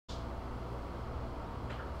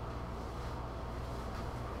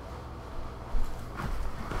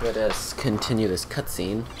Let us continue this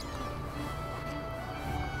cutscene.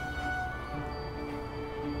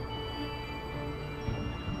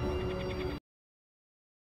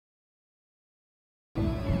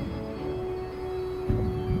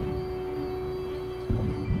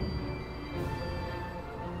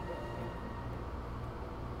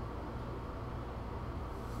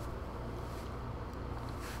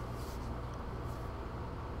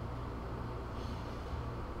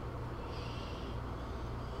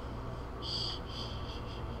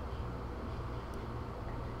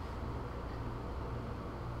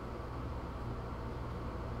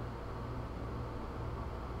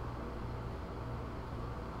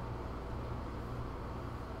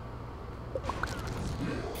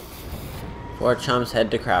 Four chums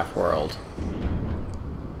head to Craft World.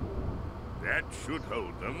 That should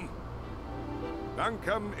hold them.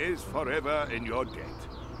 Buncombe is forever in your debt,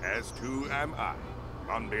 as too am I,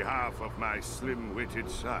 on behalf of my slim-witted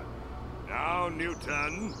son. Now,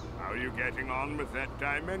 Newton, how are you getting on with that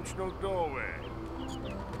dimensional doorway?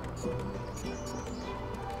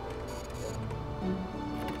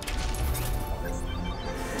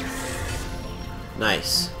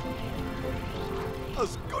 Nice.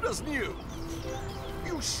 As good as new.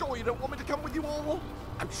 You sure you don't want me to come with you all?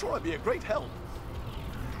 I'm sure I'd be a great help.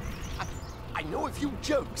 I know a few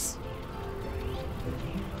jokes.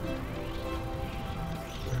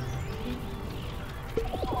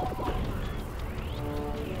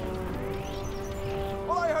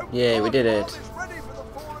 Well, I hope Yay, we did it. is ready for the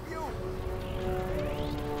four of you.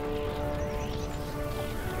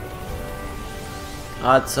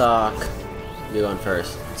 Odd sock. You going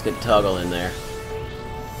first. Let's get Toggle in there.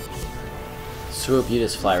 Swoop, you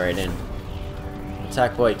just fly right in.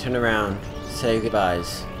 Attack boy, turn around. Say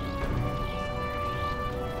goodbyes.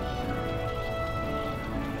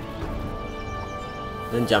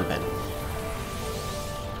 Then jump in.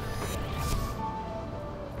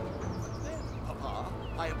 Papa,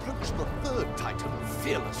 I approached the third Titan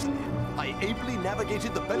fearlessly. I ably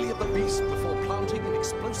navigated the belly of the beast before planting an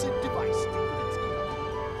explosive device.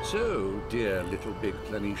 So, dear little big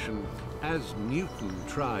Planetian, as Newton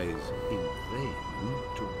tries in vain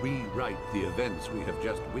to rewrite the events we have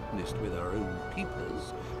just witnessed with our own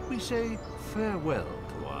peoples, we say farewell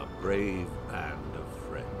to our brave band of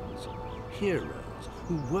friends, heroes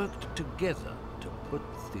who worked together to put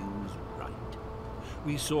things right.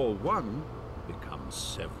 We saw one become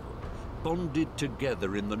several, bonded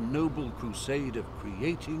together in the noble crusade of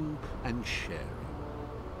creating and sharing.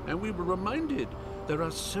 And we were reminded there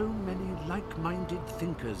are so many like-minded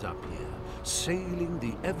thinkers up here, sailing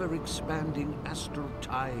the ever-expanding astral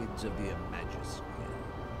tides of the Imagisphere.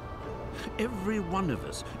 Every one of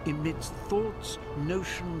us emits thoughts,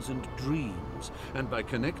 notions, and dreams, and by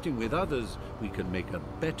connecting with others, we can make a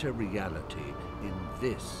better reality in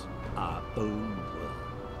this, our own world.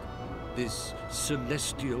 This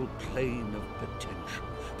celestial plane of potential,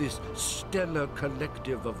 this stellar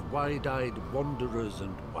collective of wide-eyed wanderers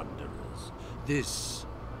and wanderers. This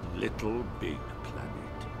little big planet.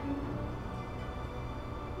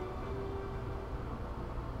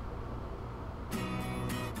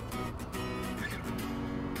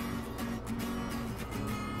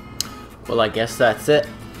 Well, I guess that's it.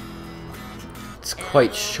 It's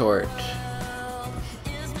quite short.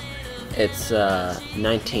 It's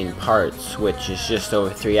 19 parts, which is just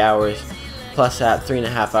over 3 hours. Plus that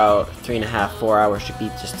 4 hours to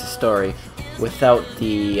beat just the story without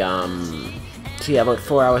the so yeah, about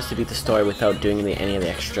 4 hours to beat the story without doing any of the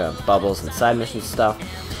extra bubbles and side mission stuff.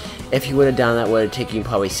 If you would have done that, would have taken you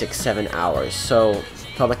probably 6-7 hours. So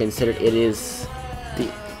probably considered it is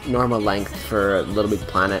the normal length for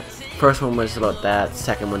LittleBigPlanet. First one was about that,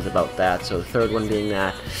 second one's about that, so the third one being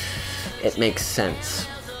that, it makes sense.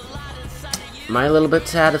 Am I a little bit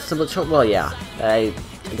sad it's a little bit short? Well, yeah.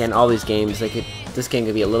 Again, all these games, this game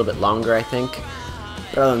could be a little bit longer, I think.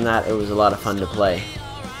 But other than that, it was a lot of fun to play.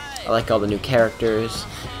 I like all the new characters,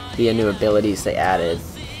 the new abilities they added.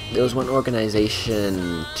 There was one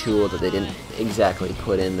organization tool that they didn't exactly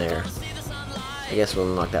put in there. I guess we'll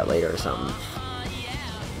unlock that later or something.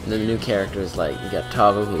 And then the new characters, like, you got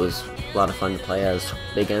Toggle, who was a lot of fun to play as,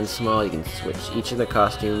 big and small. You can switch each of their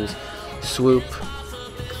costumes. Swoop,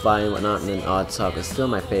 fly and whatnot, and then Odd Sock is still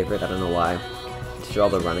my favorite, I don't know why. Just all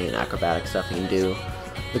the running and acrobatic stuff you can do.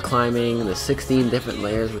 The climbing, the 16 different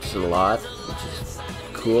layers, which is a lot, which is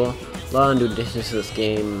cool. A lot of new additions to this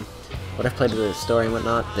game. What I've played with the story and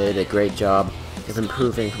whatnot, they did a great job. It's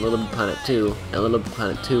improving from LittleBigPlanet 2, and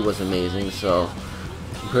LittleBigPlanet 2 was amazing, so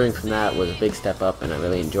improving from that was a big step up, and I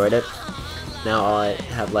really enjoyed it. Now all I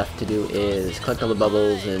have left to do is collect all the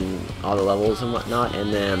bubbles and all the levels and whatnot,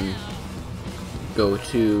 and then go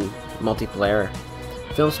to multiplayer,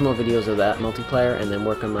 film some more videos of that multiplayer, and then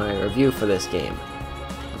work on my review for this game.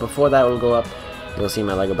 Before that will go up, you'll see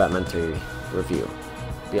my LEGO Batman 3 review,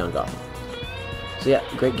 Beyond Gotham. So yeah,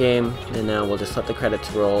 great game, and now we'll just let the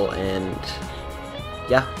credits roll, and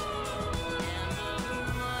yeah.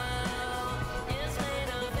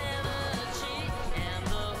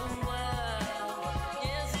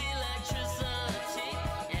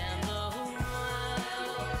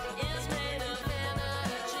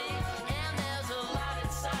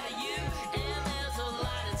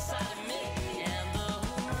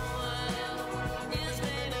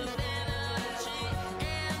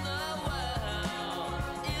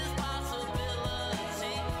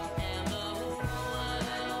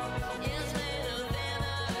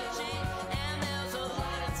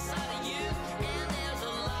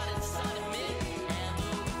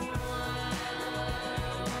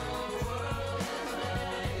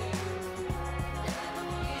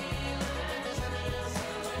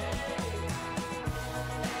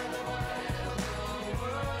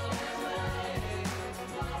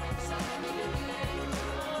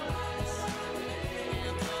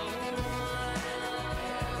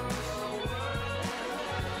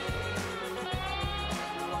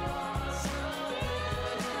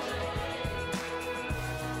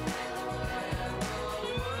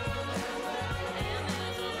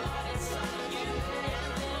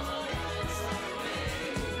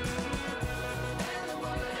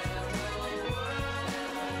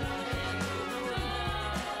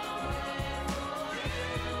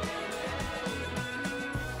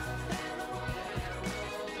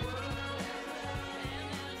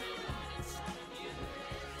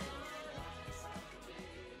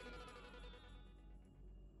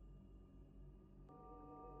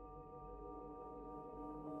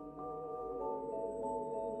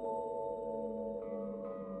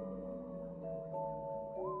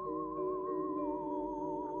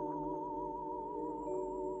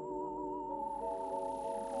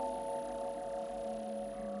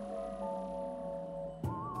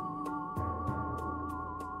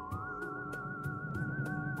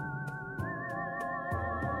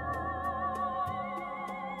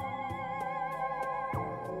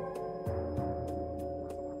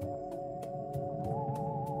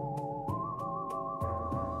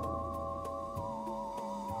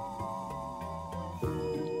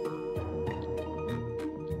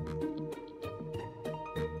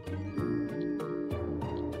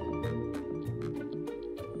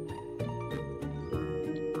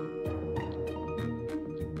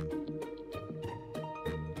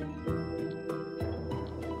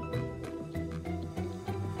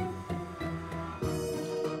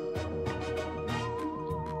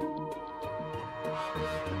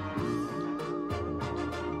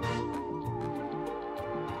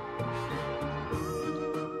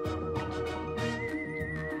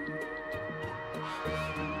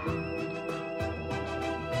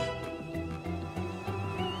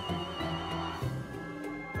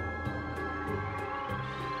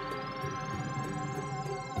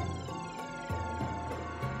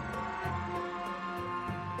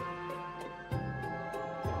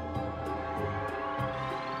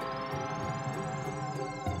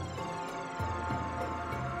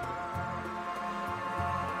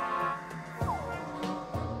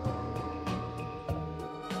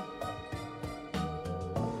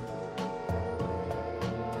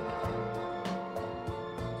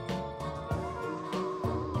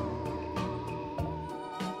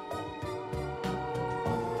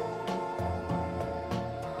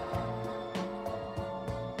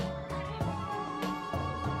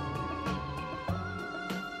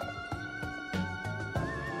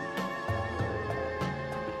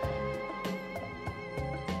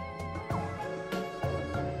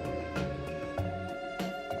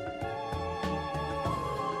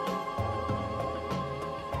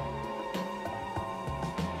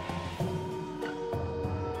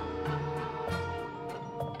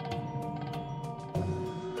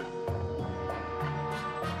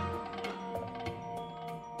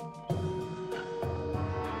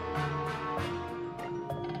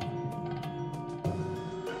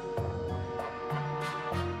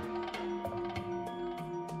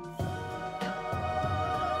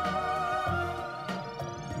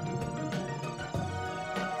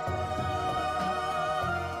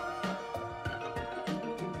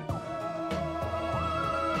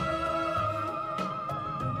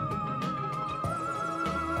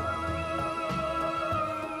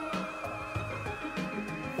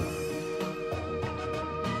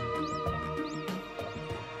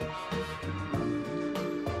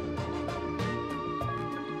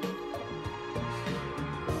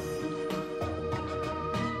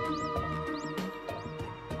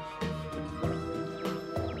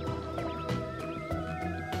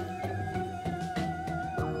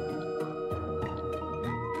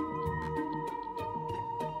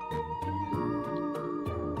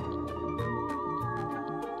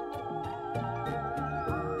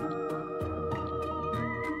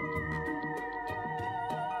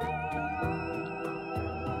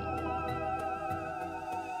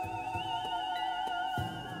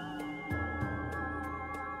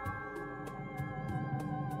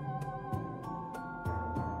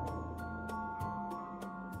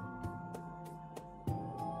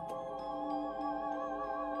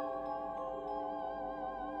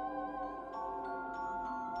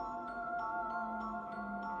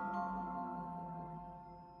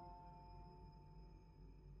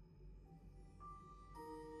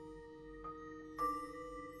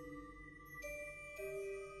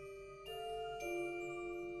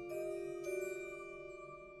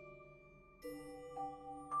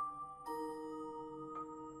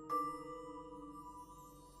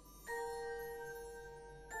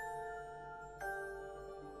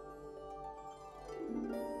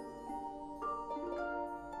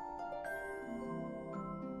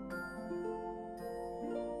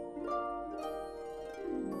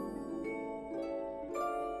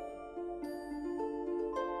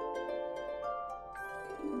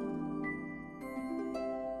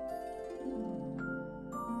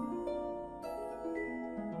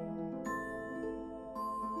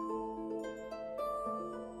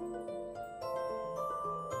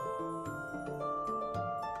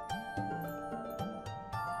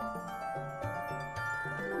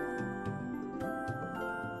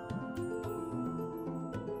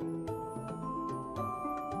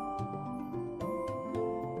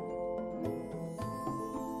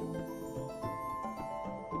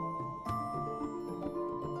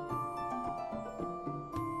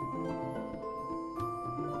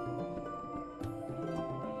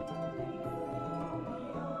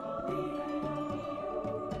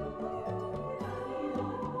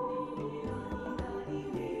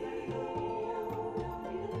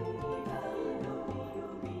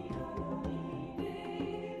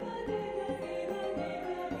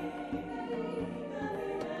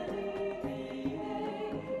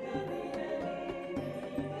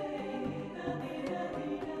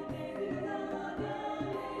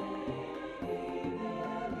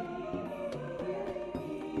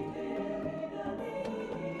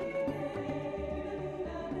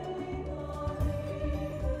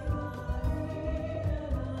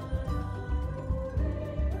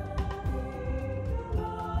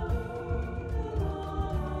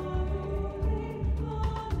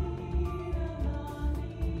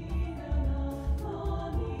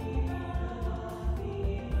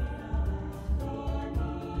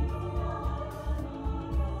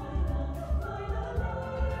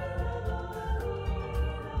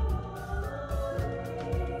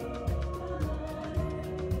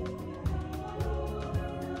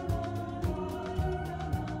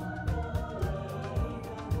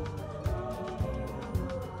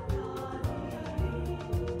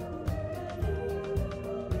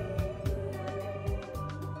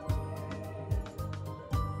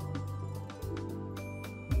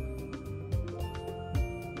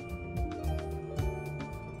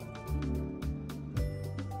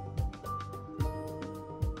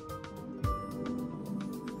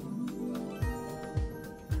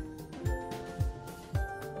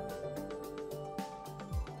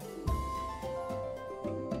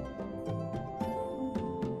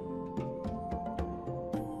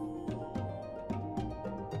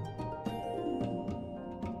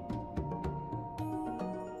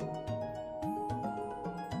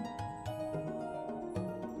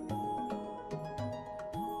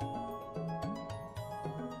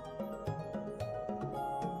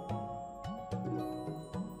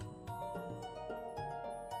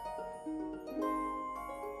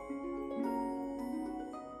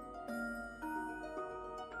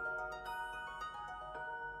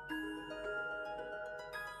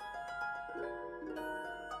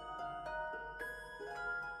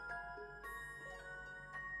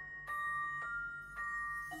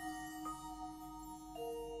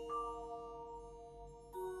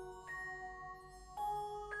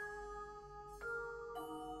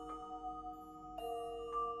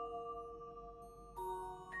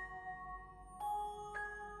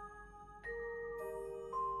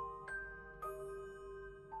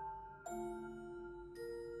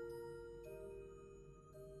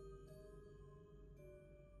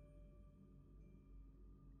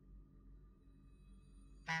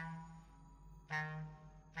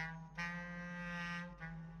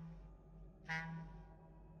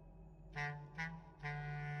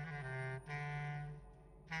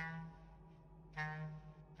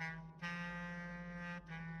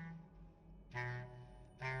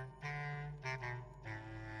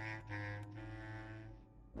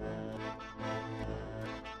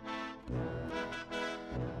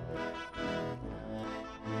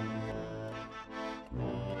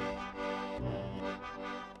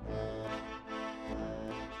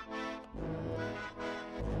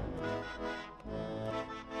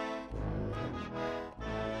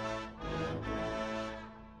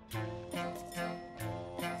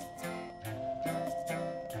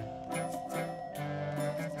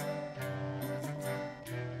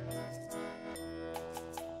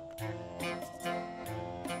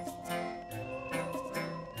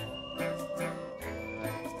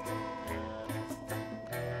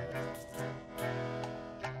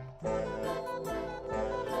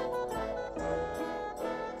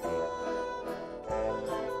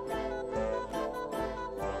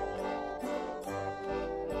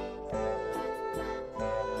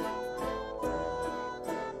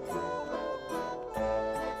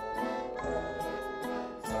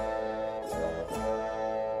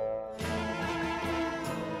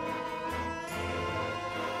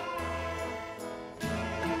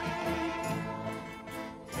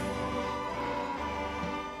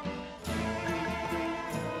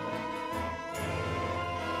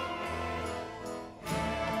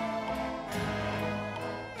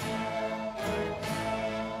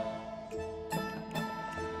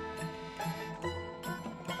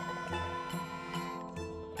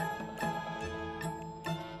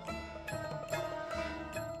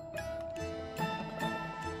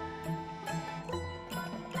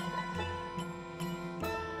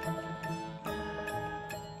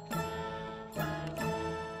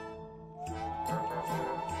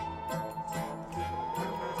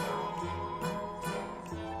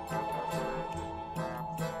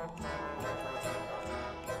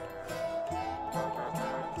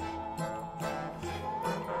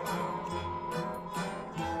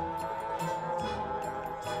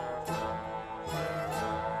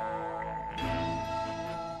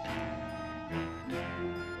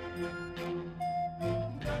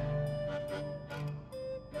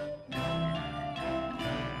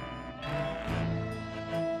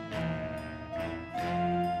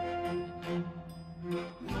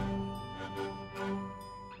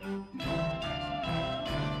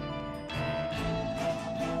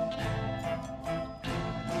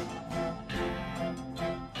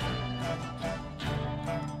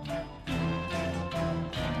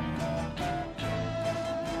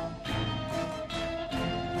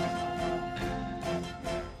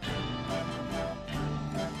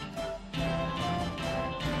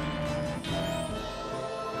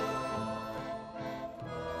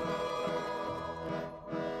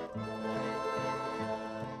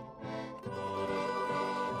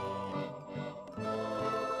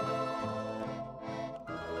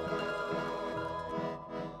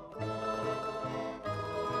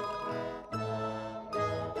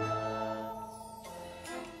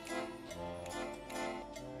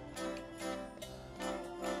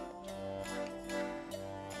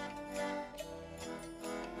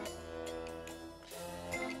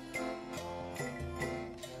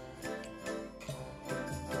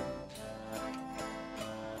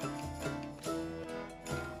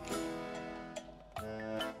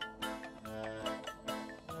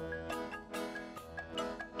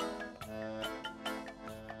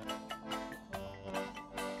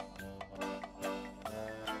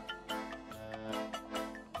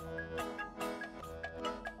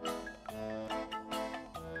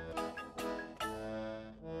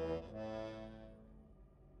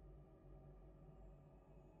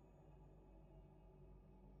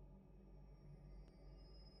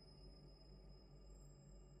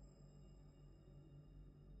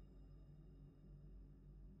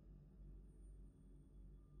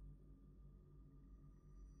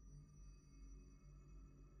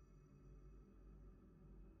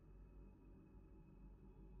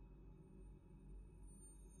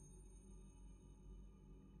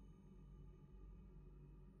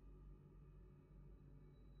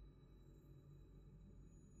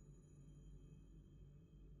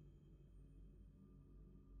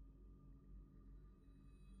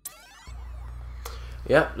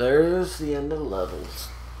 Yep, there's the end of the levels.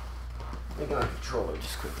 Make my controller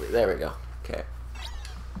just quickly. There we go. Okay.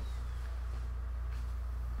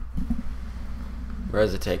 Where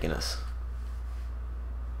is it taking us?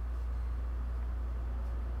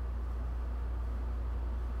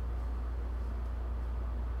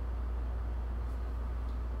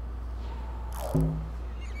 So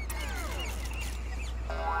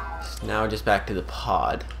now we're just back to the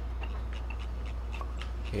pod.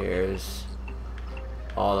 Here's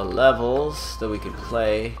all the levels that we could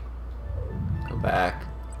play. Go back.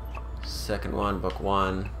 Second one, book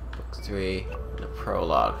 1, book 3, and the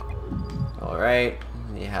prologue. Alright,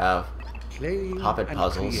 you have Playing Puppet and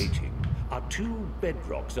puzzles. creating are two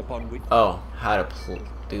bedrocks upon which... Oh, how to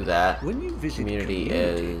do that. When you visit Community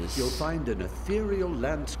community, is... you'll find an ethereal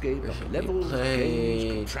landscape Recently of levels, played.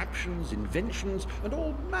 games, contraptions, inventions, and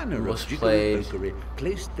all manner Most of played. jiggery-pokery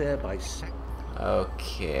placed there by sack.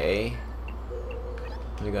 Okay.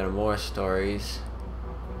 We go to more stories.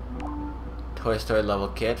 Toy Story level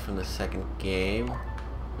kit from the second game.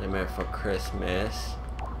 Nightmare Before Christmas.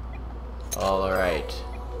 Alright.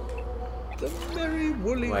 The merry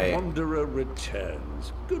woolly Wait. wanderer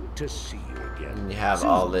returns. Good to see you again. And you have Susan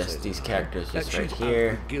all this, says these that characters just right she's here.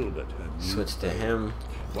 out with Gilbert, her new Switch to beau. him.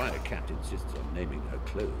 Why a cat insists on naming her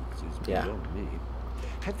clothes is Yeah. beyond me.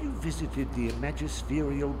 Have you visited the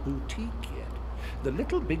Magisterial Boutique yet? The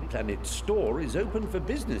LittleBigPlanet store is open for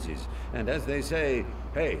businesses, and as they say,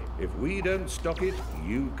 hey, if we don't stock it,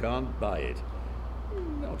 you can't buy it.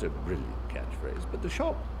 Not a brilliant catchphrase, but the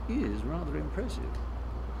shop is rather impressive.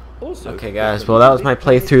 Also, Okay guys, well that was my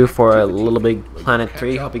playthrough for Little Big Planet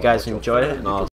 3. Hope you guys enjoyed it, and I'll